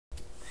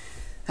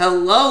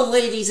Hello,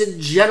 ladies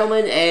and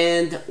gentlemen,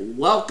 and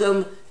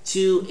welcome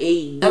to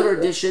another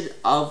edition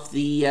of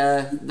the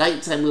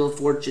Nighttime Wheel of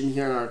Fortune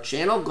here on our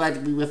channel. Glad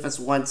to be with us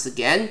once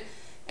again.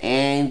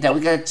 And we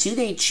got a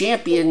two-day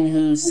champion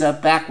who's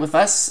back with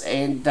us,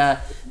 and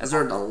has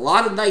earned a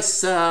lot of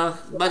nice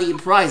money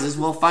and prizes.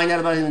 We'll find out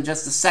about him in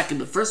just a second,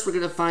 but first we're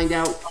going to find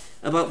out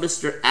about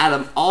Mr.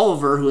 Adam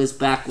Oliver, who is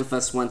back with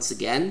us once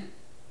again.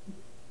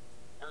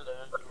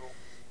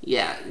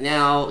 Yeah,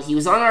 now, he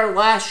was on our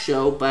last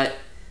show, but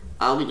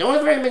we don't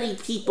have very many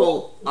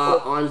people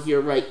on here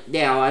right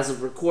now as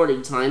of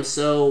recording time,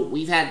 so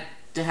we've had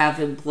to have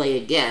him play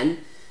again.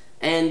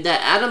 And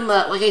Adam,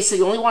 like I said,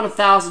 you only won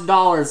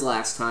 $1,000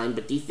 last time,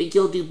 but do you think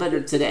you'll do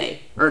better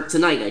today? Or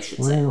tonight, I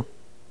should say.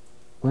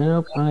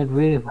 Well, I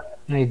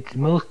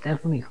most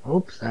definitely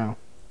hope so.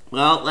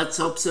 Well, let's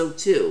hope so,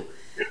 too.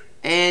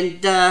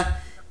 And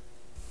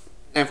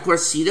of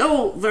course, you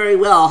know very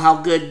well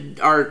how good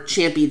our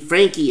champion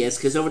Frankie is,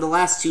 because over the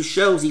last two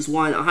shows, he's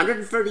won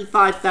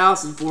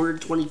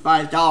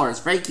 $135,425.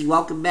 Frankie,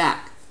 welcome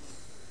back.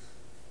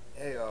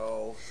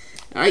 Heyo.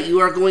 Alright, you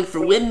are going for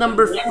win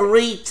number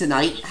 3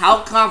 tonight.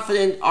 How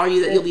confident are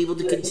you that you'll be able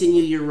to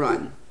continue your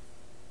run?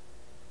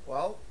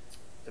 Well,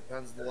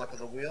 depends on the luck of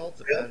the wheel,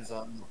 depends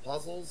on the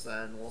puzzles,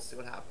 and we'll see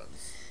what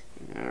happens.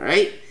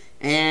 Alright,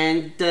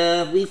 and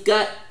we've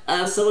got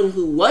someone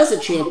who was a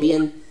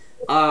champion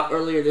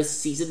earlier this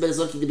season, but is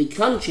looking to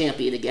become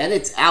champion again.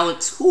 It's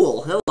Alex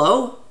Hool.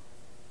 Hello.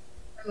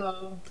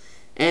 Hello.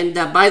 And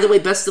by the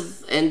way,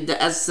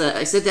 as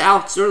I said to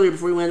Alex earlier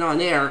before we went on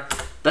air,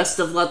 best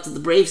of luck to the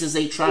Braves as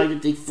they try to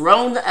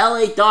dethrone the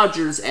LA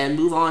Dodgers and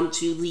move on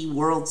to the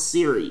World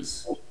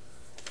Series.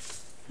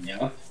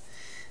 Yeah.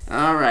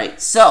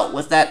 Alright, so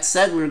with that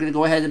said, we're going to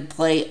go ahead and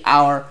play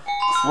our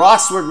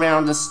crossword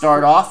round to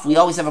start off. We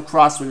always have a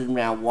crossword in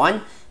round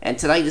 1, and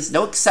tonight is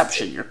no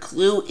exception. Your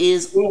clue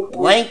is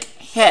blank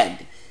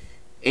head.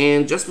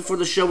 And just before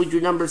the show, we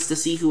drew numbers to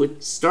see who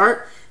would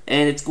start,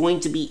 and it's going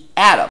to be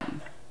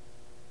Adam.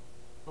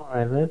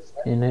 Alright, let's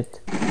spin it.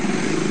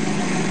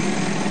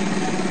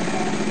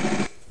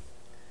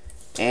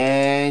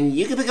 And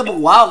you can pick up a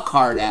wild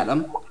card,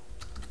 Adam.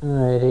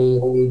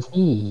 Alright,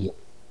 T.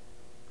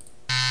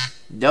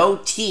 No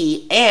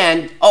T,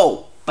 and,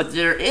 oh, but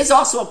there is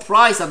also a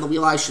prize on the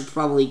wheel I should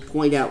probably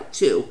point out,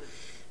 too.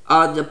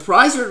 The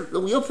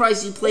wheel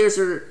prize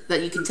that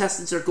you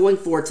contestants are going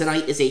for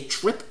tonight is a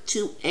trip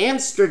to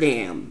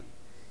Amsterdam.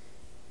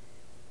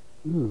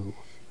 Ooh.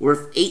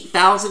 Worth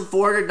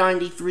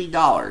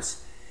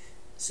 $8,493.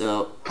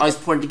 So, always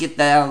important to get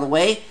that out of the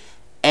way.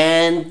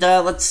 And,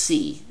 let's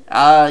see.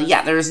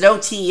 Yeah, there is no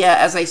T,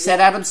 as I said,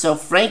 Adam, so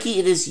Frankie,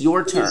 it is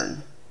your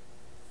turn.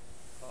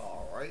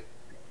 Alright.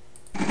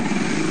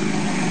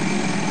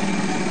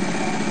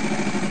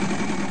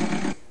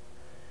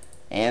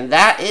 And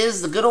that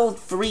is the good old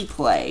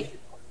 3-play.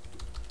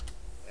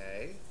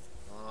 Okay.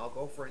 I'll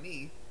go for an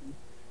E.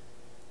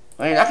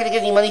 Well, you're not going to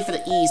get any money for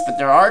the E's, but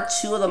there are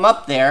 2 of them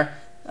up there.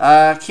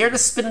 Care to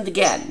spin it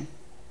again?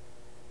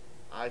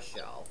 I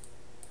shall.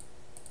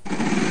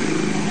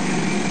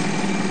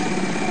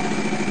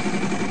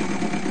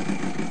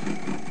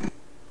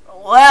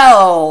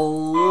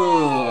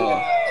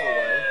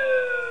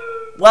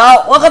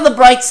 Well, look on the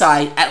bright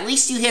side. At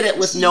least you hit it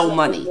with no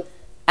money.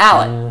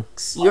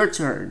 Alex, your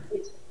turn.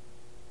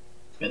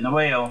 Spin the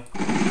wheel.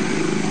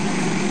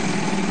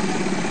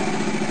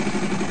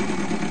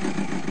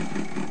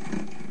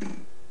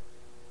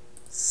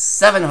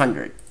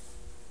 $700.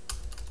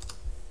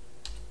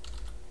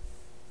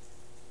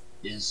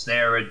 Is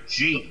there a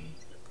G?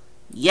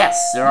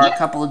 Yes, there are a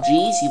couple of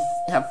G's. You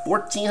have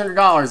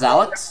 $1,400,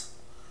 Alex.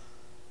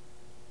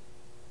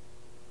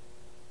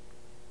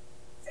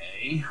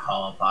 Okay,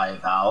 I'll buy a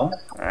vowel.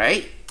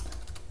 Alright.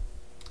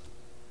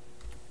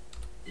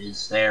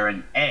 Is there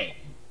an A?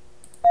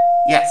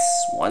 Yes,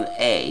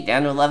 1A.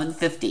 Down to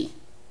 $1,150.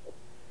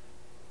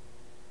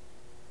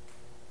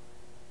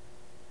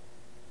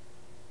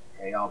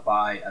 Okay, I'll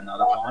buy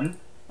another one.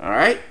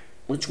 Alright.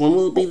 Which one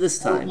will it be this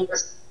time?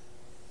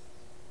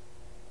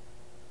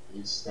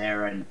 Is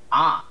there an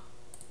I?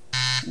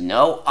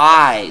 No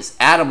I's.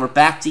 Adam, we're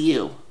back to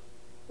you.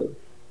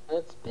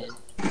 Let's spin.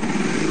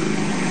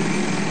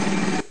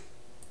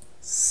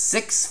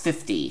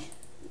 $650.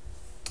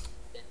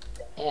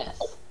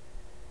 S.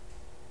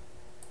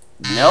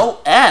 No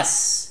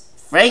S.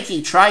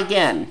 Frankie, try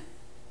again.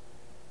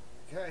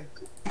 Okay.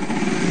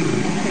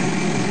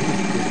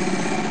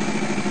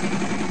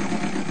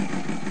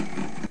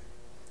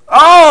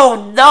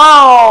 Oh,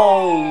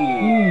 no!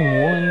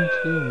 One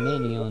too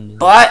many on this.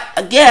 But,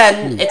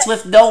 again, it's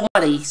with no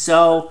money,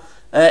 so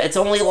it's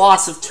only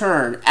loss of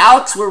turn.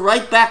 Alex, we're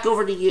right back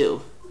over to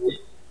you.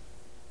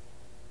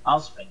 I'll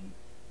spin.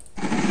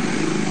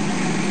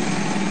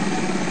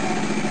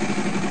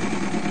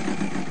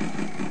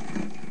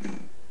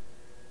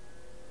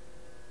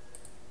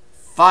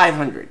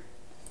 $500.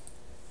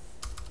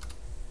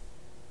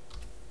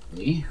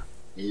 Okay.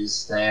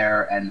 Is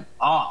there an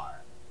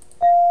R?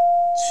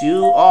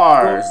 2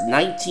 R's.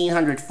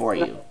 $1,900 for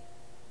you.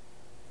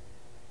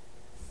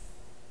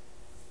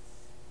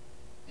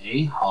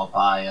 Okay, I'll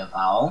buy a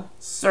vowel.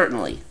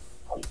 Certainly.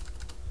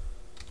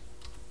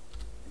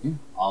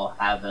 I'll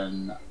have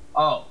an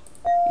O.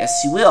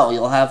 Yes, you will.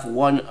 You'll have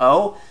one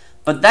O.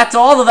 But that's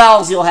all the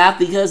vowels you'll have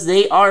because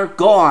they are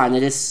gone.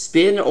 It is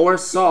spin or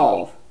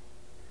solve.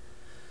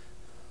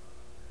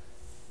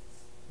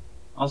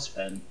 I'll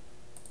spin.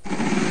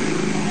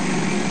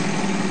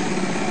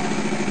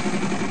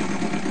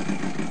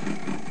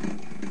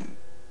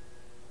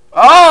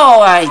 Oh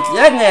my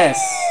goodness!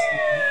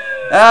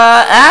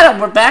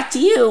 Adam, we're back to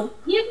you.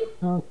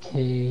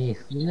 Okay,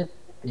 let's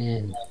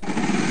spin.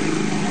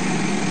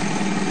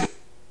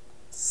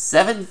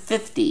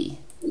 750.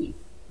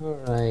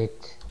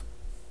 Alright.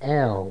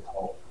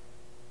 L.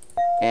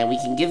 And we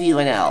can give you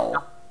an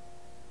L.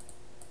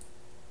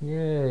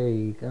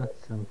 Yay, got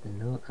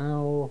something.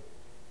 I'll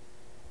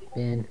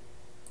spin.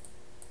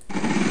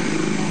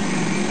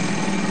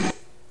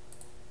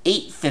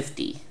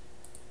 850.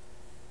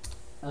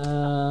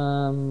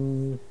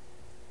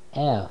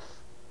 F.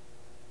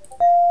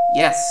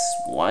 Yes,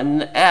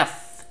 one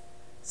F.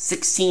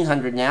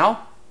 1600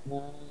 now.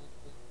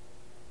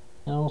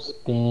 I'll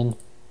spin.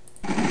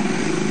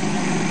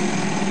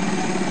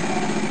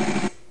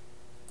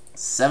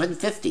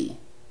 750.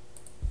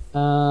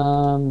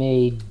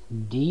 A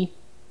D.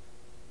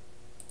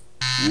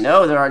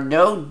 No, there are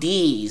no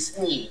D's.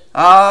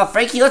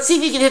 Frankie, let's see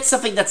if you can hit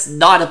something that's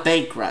not a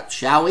bankrupt,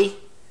 shall we?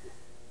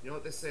 You know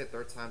what they say, a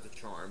third time's a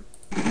charm.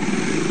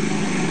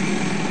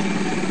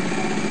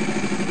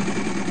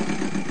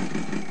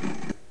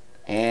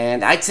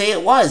 And I'd say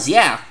it was,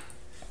 yeah.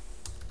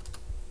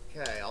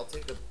 Okay, I'll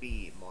take a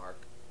B, Mark.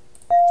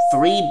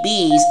 3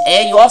 B's,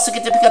 and you also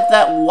get to pick up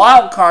that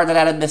wild card that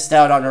Adam missed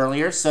out on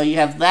earlier. So you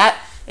have that,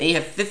 and you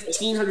have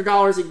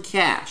 $1,500 in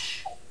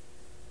cash.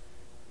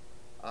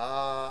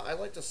 I'd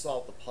like to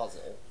solve the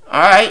puzzle.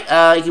 Alright,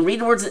 you can read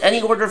the words in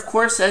any order, of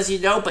course, as you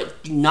know,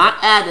 but do not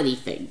add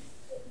anything.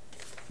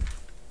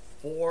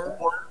 4,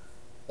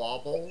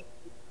 bauble,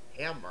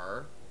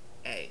 hammer,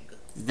 egg.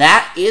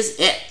 That is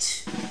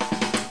it.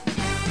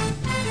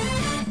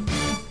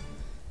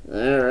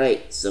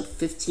 Alright, so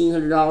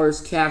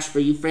 $1,500 cash for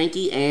you,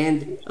 Frankie,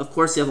 and of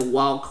course you have a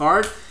wild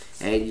card.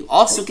 And you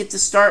also get to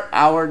start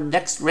our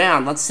next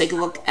round. Let's take a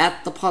look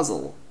at the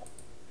puzzle.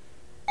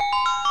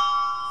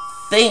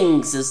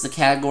 Things is the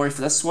category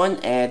for this one,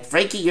 and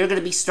Frankie, you're going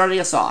to be starting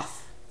us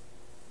off.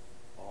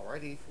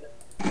 Alrighty.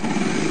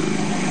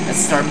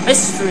 That's our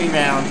mystery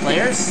round,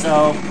 players,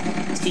 so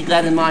let's keep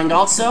that in mind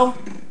also.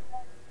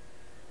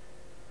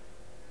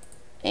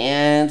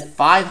 And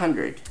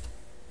 500.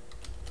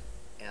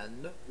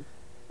 N.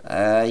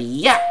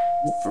 Yeah,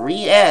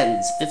 3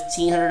 N's.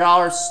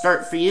 $1,500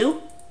 start for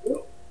you.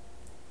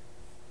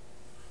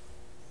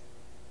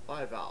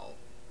 5 vowel.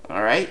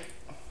 Alright.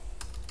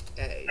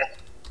 A.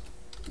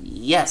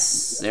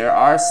 Yes, there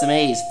are some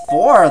A's.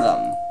 4 of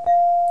them.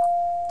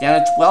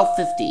 Down to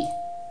 1250.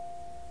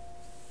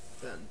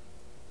 Then.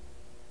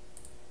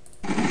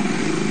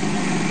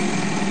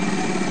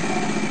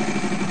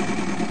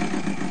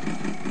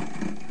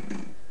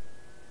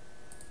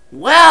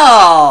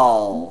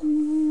 Well,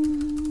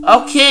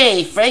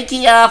 okay,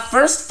 Frankie,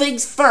 first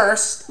things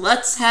first,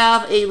 let's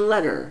have a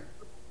letter.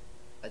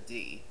 A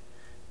D.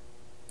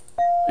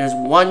 There's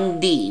 1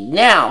 D.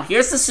 Now,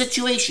 here's the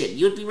situation.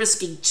 You would be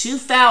risking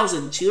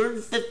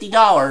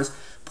 $2,250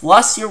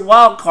 plus your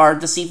wild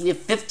card to see if we have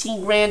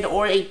 15 grand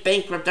or a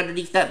bankrupt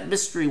underneath that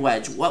mystery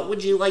wedge. What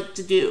would you like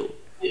to do?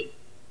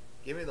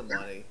 Give me the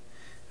money.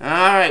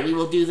 Alright, we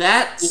will do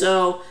that.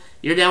 So,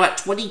 you're now at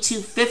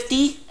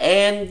 $2,250,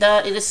 and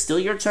it is still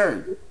your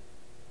turn.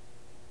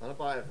 I'm gonna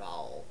buy a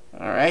vowel.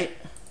 Alright.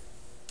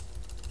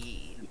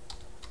 E.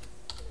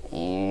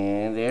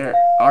 And there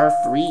are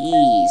 3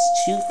 E's.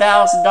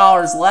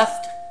 $2,000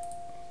 left.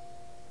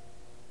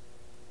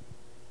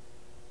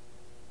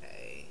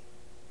 A.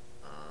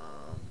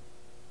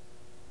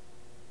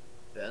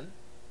 Then.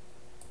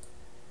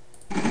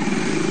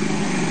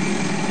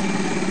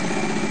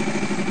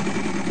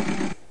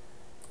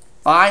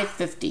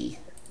 $550.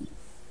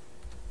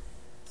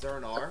 Is there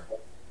an R?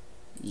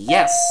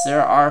 Yes,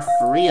 there are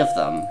 3 of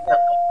them.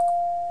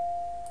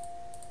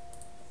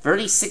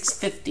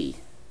 $36.50.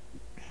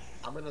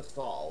 I'm gonna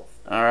solve.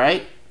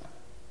 Alright.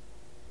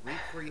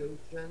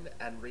 Recreation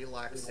and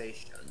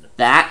relaxation.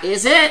 That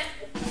is it!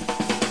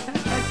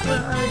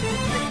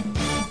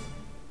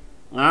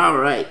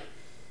 Alright.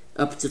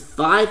 Up to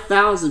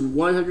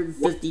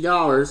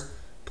 $5,150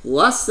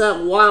 plus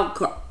that wild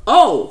card.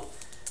 Oh!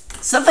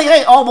 Something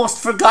I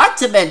almost forgot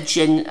to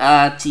mention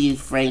to you,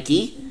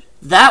 Frankie.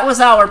 That was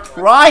our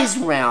prize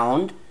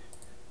round.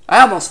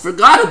 I almost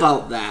forgot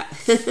about that.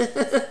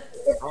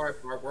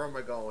 Alright, Mark, where am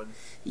I going?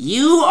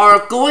 You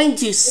are going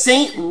to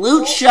St.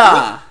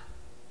 Lucia.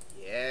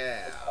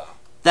 Yeah.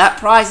 That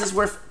prize is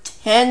worth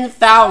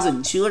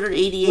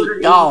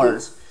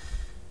 $10,288.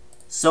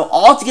 So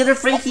altogether,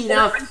 Frankie,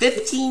 now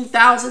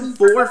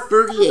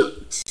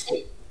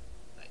 $15,438.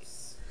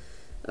 Nice.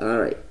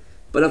 Alright.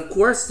 But of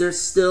course, there's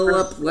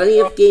still plenty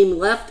of game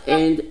left.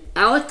 And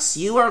Alex,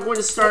 you are going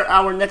to start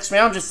our next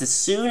round just as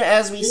soon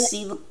as we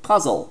see the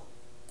puzzle.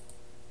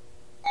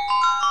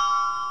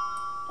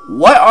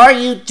 What are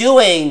you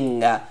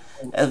doing? A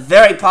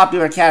very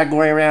popular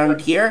category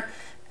around here.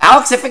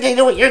 Alex, I think I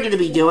know what you're going to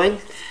be doing.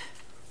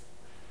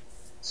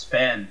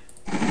 Spin.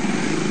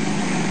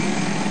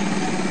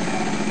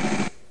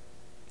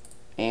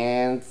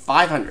 And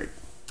 500.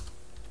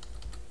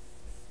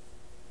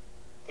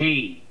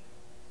 T.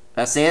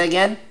 Say it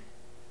again.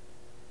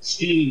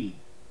 T.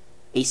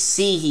 A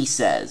C, he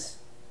says.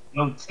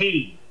 No,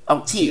 T.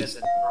 Oh, T. Yes,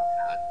 and not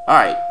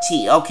Alright,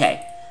 T,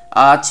 okay.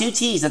 2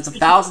 T's, that's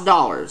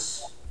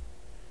 $1,000.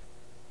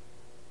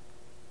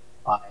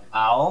 Buy a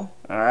vowel.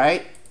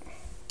 Alright.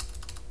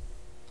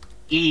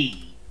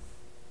 E.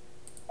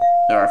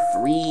 There are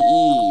 3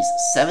 E's.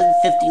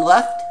 750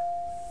 left.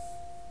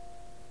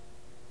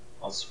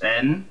 I'll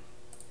spin.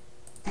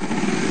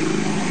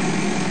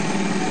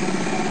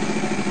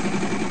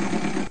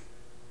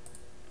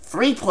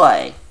 Free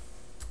play.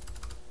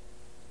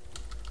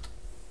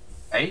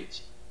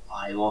 Right.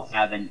 I will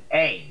have an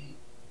A.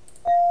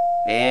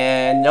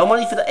 And no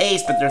money for the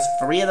ace, but there's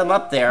 3 of them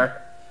up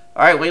there.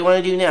 Alright, what do you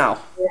want to do now?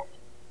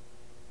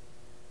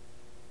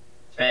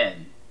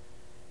 Spin.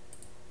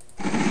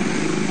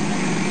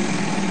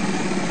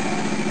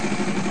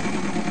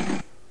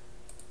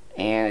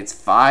 And it's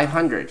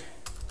 500.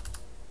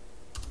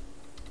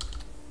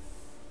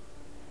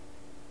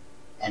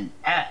 An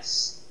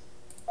S.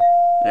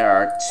 There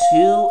are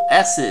 2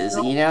 S's,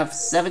 and you now have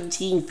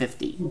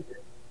 1750.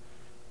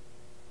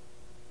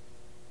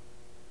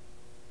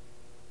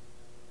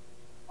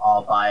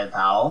 I'll buy a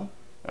vowel.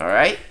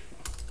 Alright.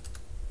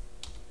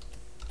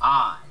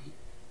 I.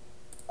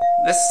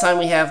 This time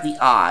we have the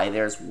I.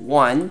 There's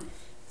 1.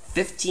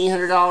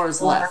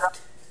 $1,500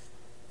 left.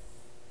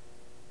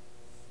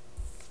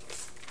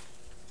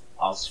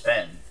 I'll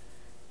spin.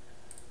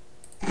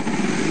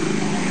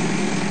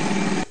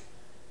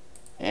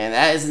 And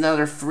that is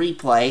another free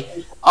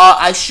play.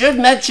 I should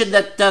mention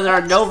that there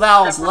are no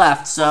vowels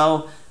left,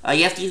 so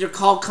you have to either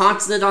call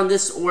consonant on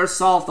this or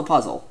solve the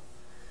puzzle.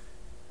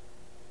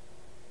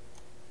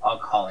 I'll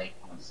call a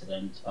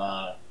consonant,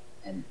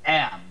 an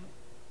M.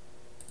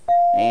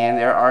 And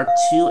there are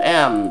 2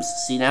 M's,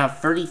 so you now have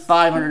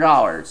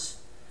 $3,500.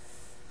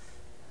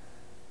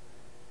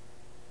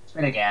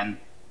 Spin again.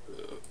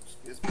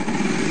 Excuse me.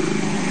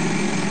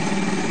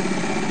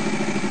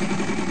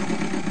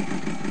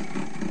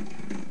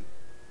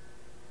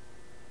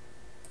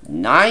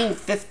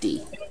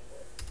 $950.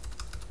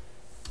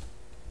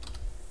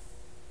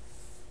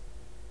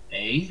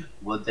 A.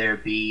 Would there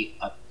be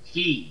a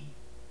P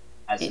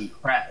as in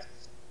press?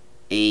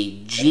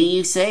 A G,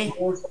 you say?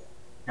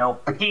 No,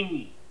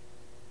 P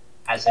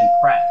as in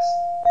press.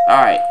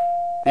 Alright.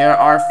 There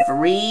are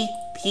 3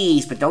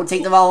 P's, but don't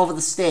take them all over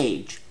the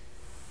stage.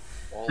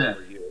 All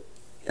over you.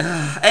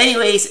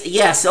 Anyways,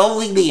 yes,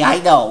 only me, I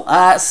know.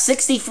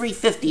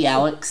 $6,350,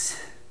 Alex.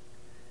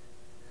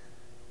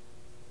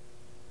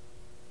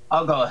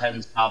 I'll go ahead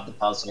and solve the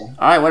puzzle.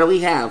 Alright, what do we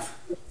have?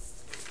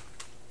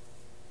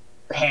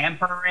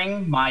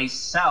 Pampering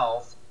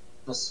myself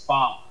the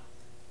spa.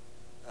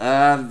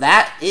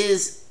 That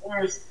is...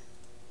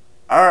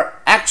 Or,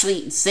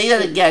 actually, say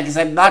that again, because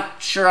I'm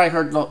not sure I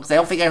heard the... Because I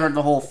don't think I heard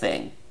the whole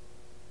thing.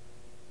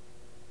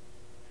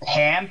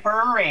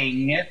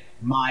 Pampering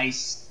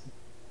myself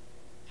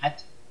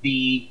at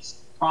the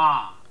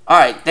spa.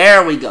 Alright,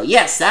 there we go.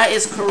 Yes, that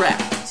is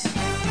correct.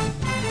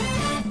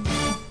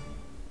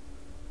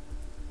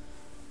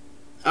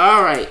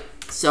 Alright,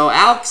 so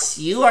Alex,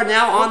 you are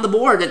now on the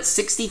board at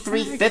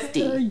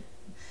 $6,350.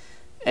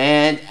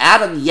 And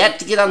Adam yet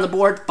to get on the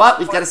board, but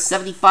we've got a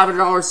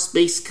 $7,500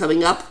 space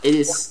coming up. It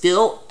is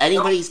still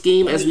anybody's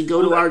game as we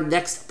go to our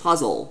next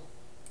puzzle.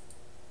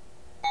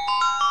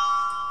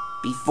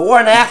 Before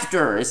and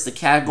after is the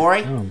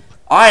category. Oh,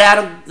 Alright,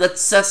 Adam,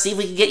 let's see if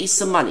we can get you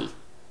some money.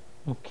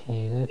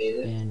 okay, that's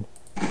been.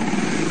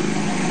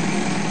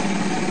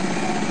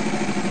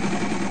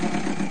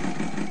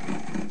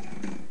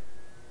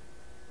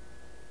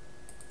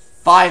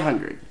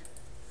 $500.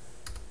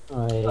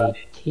 Alright,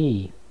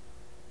 T.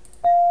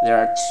 There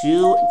are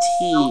 2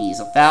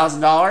 T's.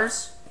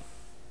 $1,000.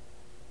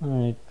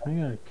 Alright, I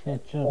gotta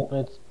catch up,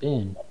 let's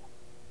spin.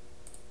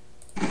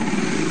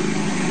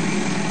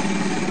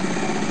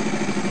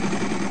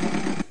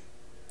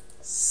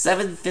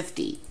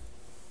 $750.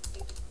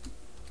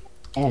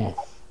 S.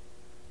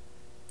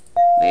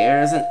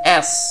 There's an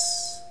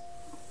S.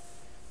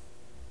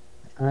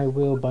 I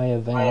will buy a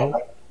vowel.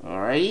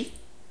 Alrighty.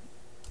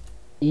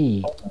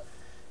 E.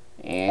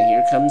 And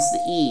here comes the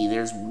E.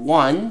 There's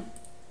 1.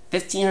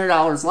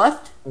 $1,500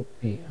 left.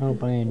 Okay, I'll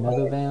buy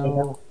another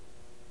vowel.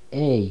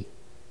 A.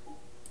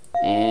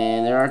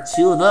 And there are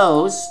 2 of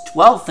those.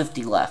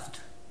 $1,250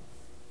 left.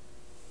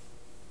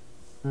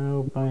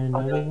 I'll buy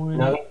another one,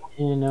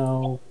 and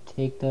I'll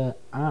take the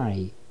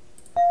I.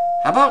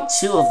 How about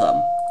 2 of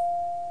them?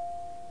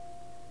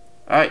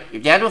 Alright,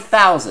 you're down to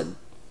 1,000.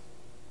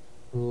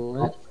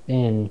 Let's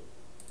spin.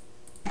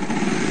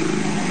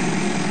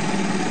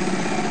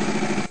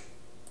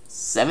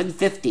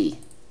 $750.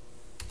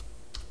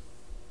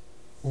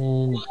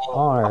 And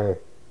R.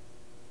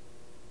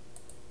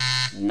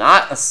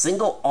 Not a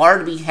single R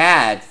to be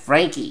had.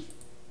 Frankie.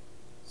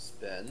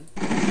 Spin.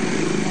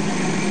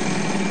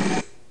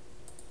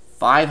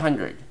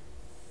 500.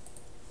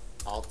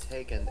 I'll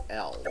take an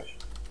L.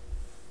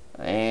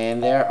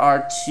 And there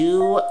are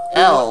 2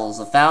 L's.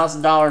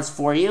 $1,000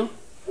 for you.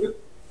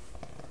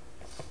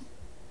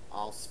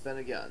 I'll spin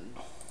again.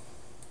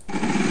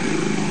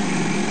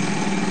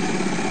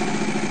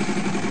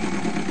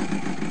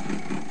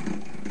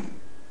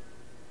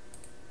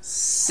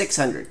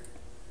 $600.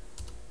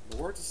 The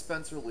word to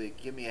Spencer Lee,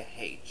 give me a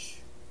H.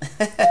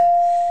 There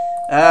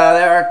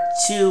are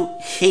 2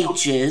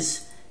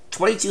 H's.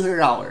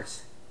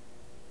 $2,200.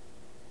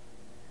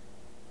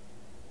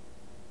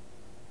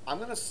 I'm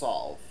gonna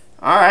solve.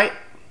 Alright.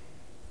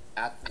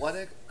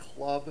 Athletic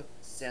Club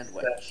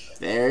Sandwich.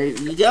 There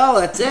you go.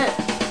 That's it.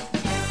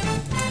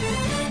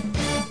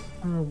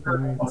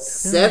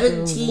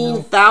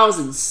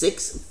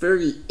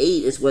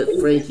 17,638 is what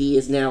Frankie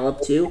is now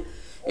up to.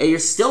 And you're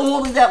still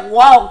holding that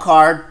wild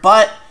card,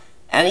 but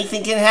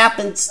anything can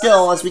happen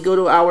still as we go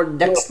to our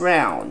next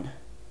round.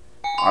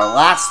 Our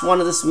last one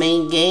of this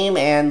main game,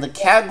 and the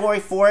category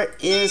for it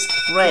is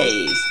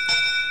phrase.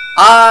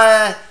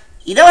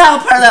 You know how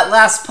part of that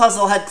last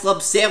puzzle had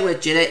club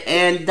sandwich in it,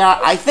 and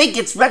I think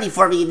it's ready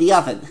for me in the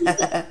oven.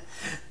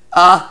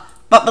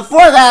 But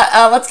before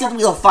that, let's give the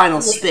wheel a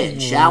final spin,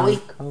 shall we?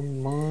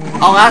 Come on.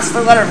 I'll ask for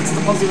a letter if it's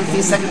supposed to take a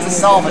few seconds to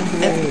solve it.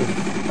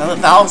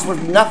 Vowels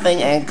worth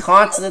nothing, and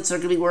consonants are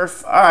going to be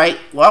worth... Alright,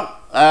 well,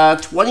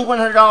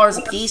 $2,100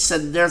 a piece,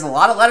 and there's a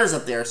lot of letters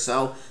up there,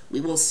 so we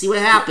will see what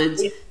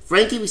happens.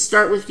 Frankie, we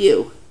start with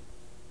you.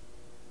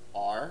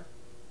 R.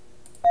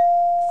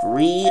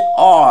 3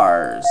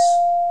 R's.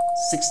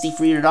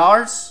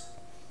 $6,300.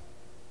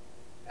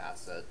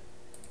 Pass it.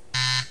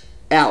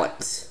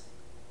 Alex.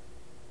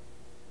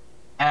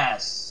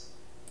 S.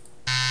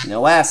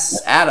 No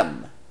S.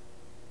 Adam.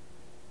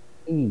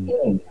 E.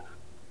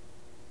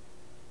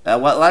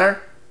 What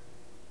letter?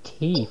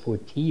 T for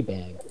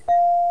teabag.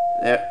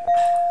 There.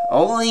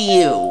 Only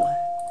you.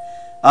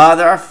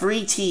 There are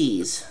 3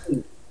 T's.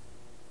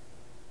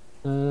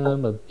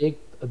 A big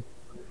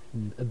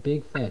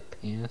fat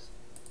pass.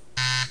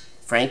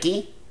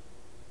 Frankie?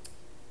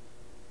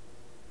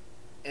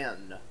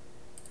 N.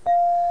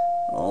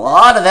 A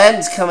lot of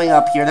N's coming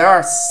up here. There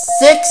are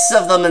 6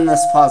 of them in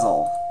this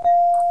puzzle.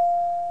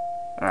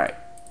 Alright.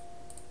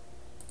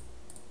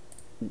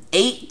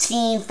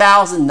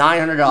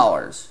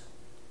 $18,900.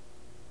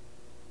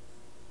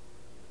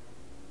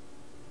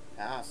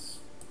 Pass.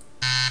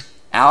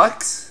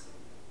 Alex?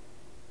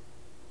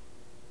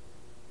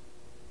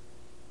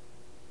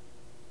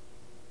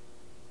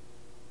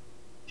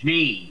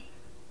 G.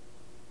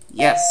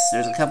 Yes,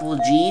 there's a couple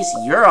of G's.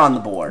 You're on the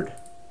board.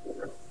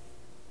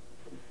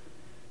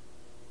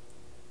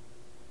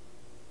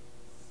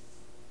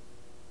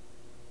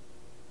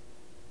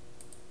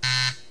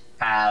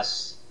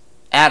 Pass.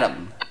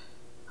 Adam.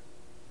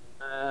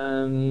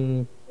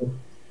 An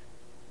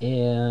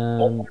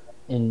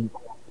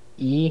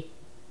E.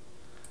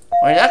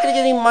 We're not going to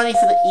get any money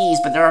for the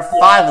E's, but there are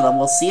 5 of them.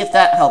 We'll see if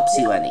that helps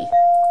you any.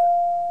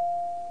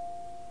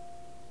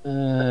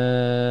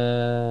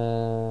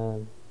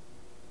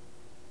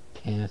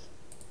 Pass.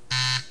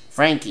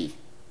 Frankie.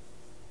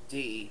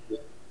 D.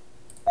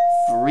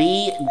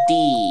 3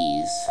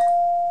 D's.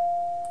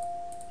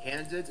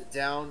 Handed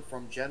down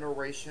from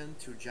generation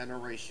to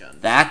generation.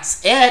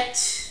 That's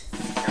it.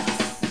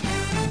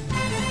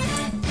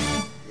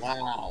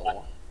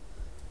 Wow.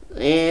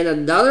 And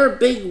another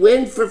big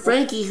win for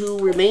Frankie, who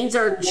remains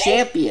our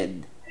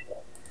champion.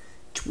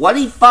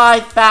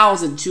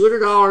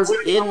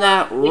 $25,200 in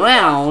that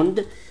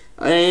round.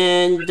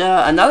 And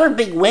another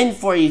big win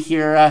for you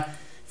here,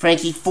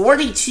 Frankie.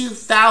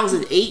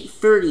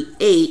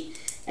 $42,838.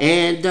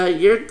 And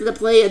you're going to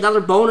play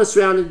another bonus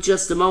round in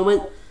just a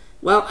moment.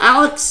 Well,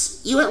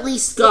 Alex, you at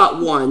least got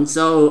one,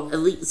 so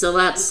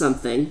that's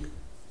something.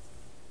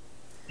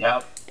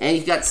 Yep. And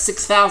you've got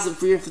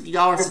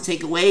 $6,350 to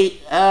take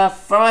away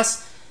from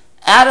us.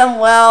 Adam,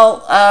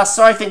 well,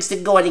 sorry things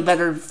didn't go any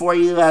better for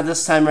you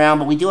this time around,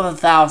 but we do have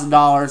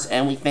 $1,000,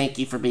 and we thank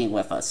you for being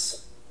with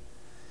us.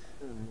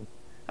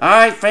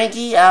 Alright,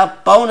 Frankie,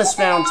 bonus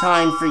round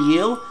time for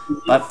you.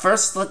 But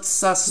first, let's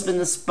spin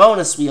this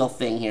bonus wheel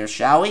thing here,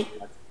 shall we?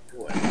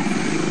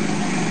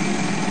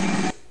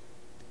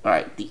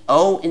 Alright, the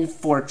O in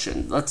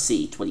fortune. Let's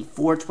see,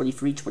 24,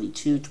 23,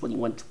 22,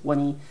 21,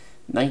 20,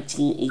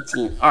 19,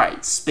 18.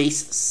 Alright,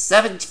 space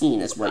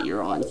 17 is what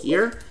you're on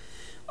here.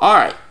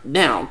 Alright,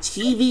 now,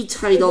 TV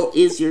title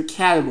is your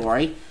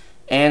category.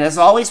 And as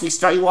always, we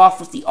start you off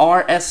with the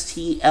R, S,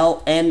 T,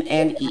 L, M,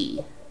 and E.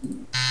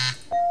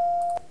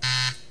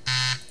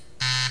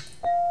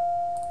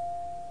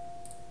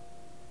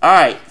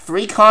 Alright,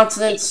 3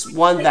 consonants,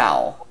 1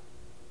 vowel.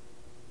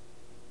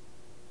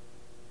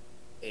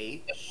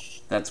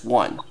 H. That's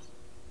 1.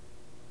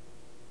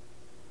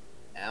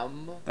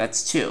 M.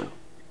 That's 2.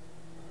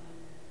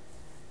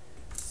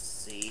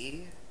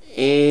 C.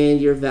 And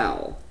your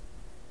vowel.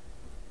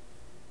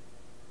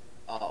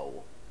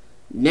 O.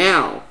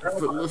 Now,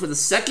 For the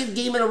second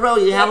game in a row,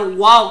 you have a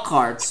wild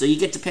card, so you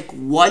get to pick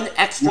one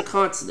extra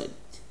consonant.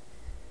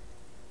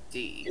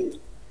 D.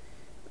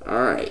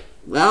 Alright.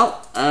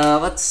 Well,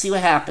 let's see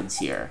what happens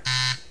here.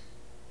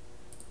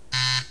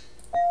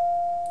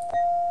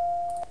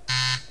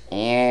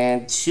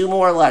 And 2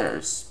 more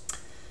letters.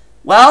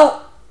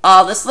 Well,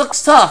 this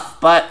looks tough,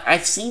 but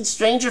I've seen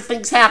stranger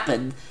things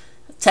happen.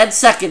 10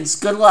 seconds,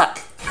 good luck.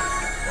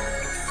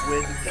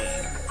 Win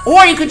game.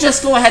 Or you could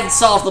just go ahead and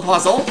solve the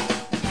puzzle.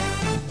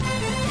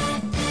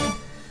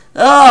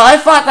 Oh, I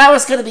thought that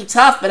was going to be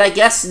tough, but I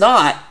guess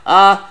not.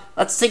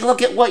 Let's take a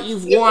look at what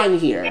you've won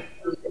here.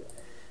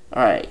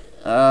 Alright,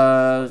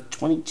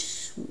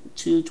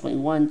 22,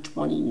 21,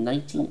 20,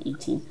 19,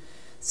 18...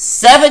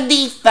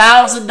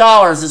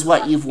 $70,000 is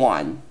what you've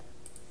won.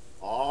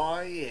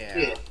 Oh,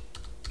 yeah.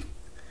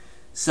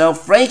 So,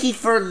 Frankie,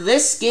 for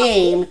this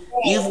game,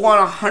 you've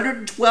won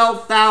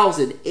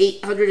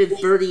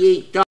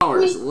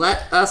 $112,838.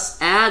 Let us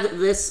add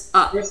this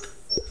up.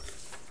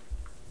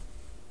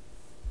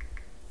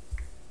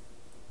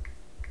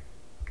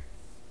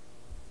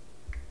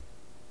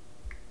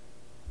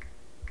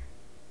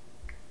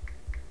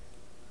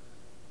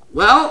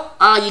 Well,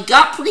 you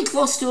got pretty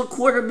close to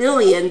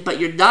 $250,000, but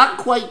you're not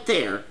quite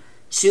there.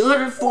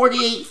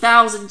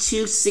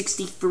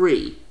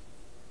 $248,263.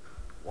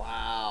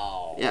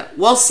 Wow. Yeah,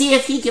 we'll see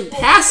if he can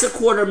pass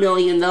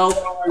 $250,000 though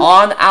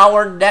on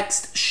our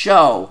next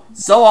show.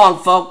 So long,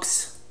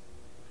 folks.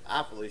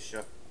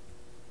 Felicia.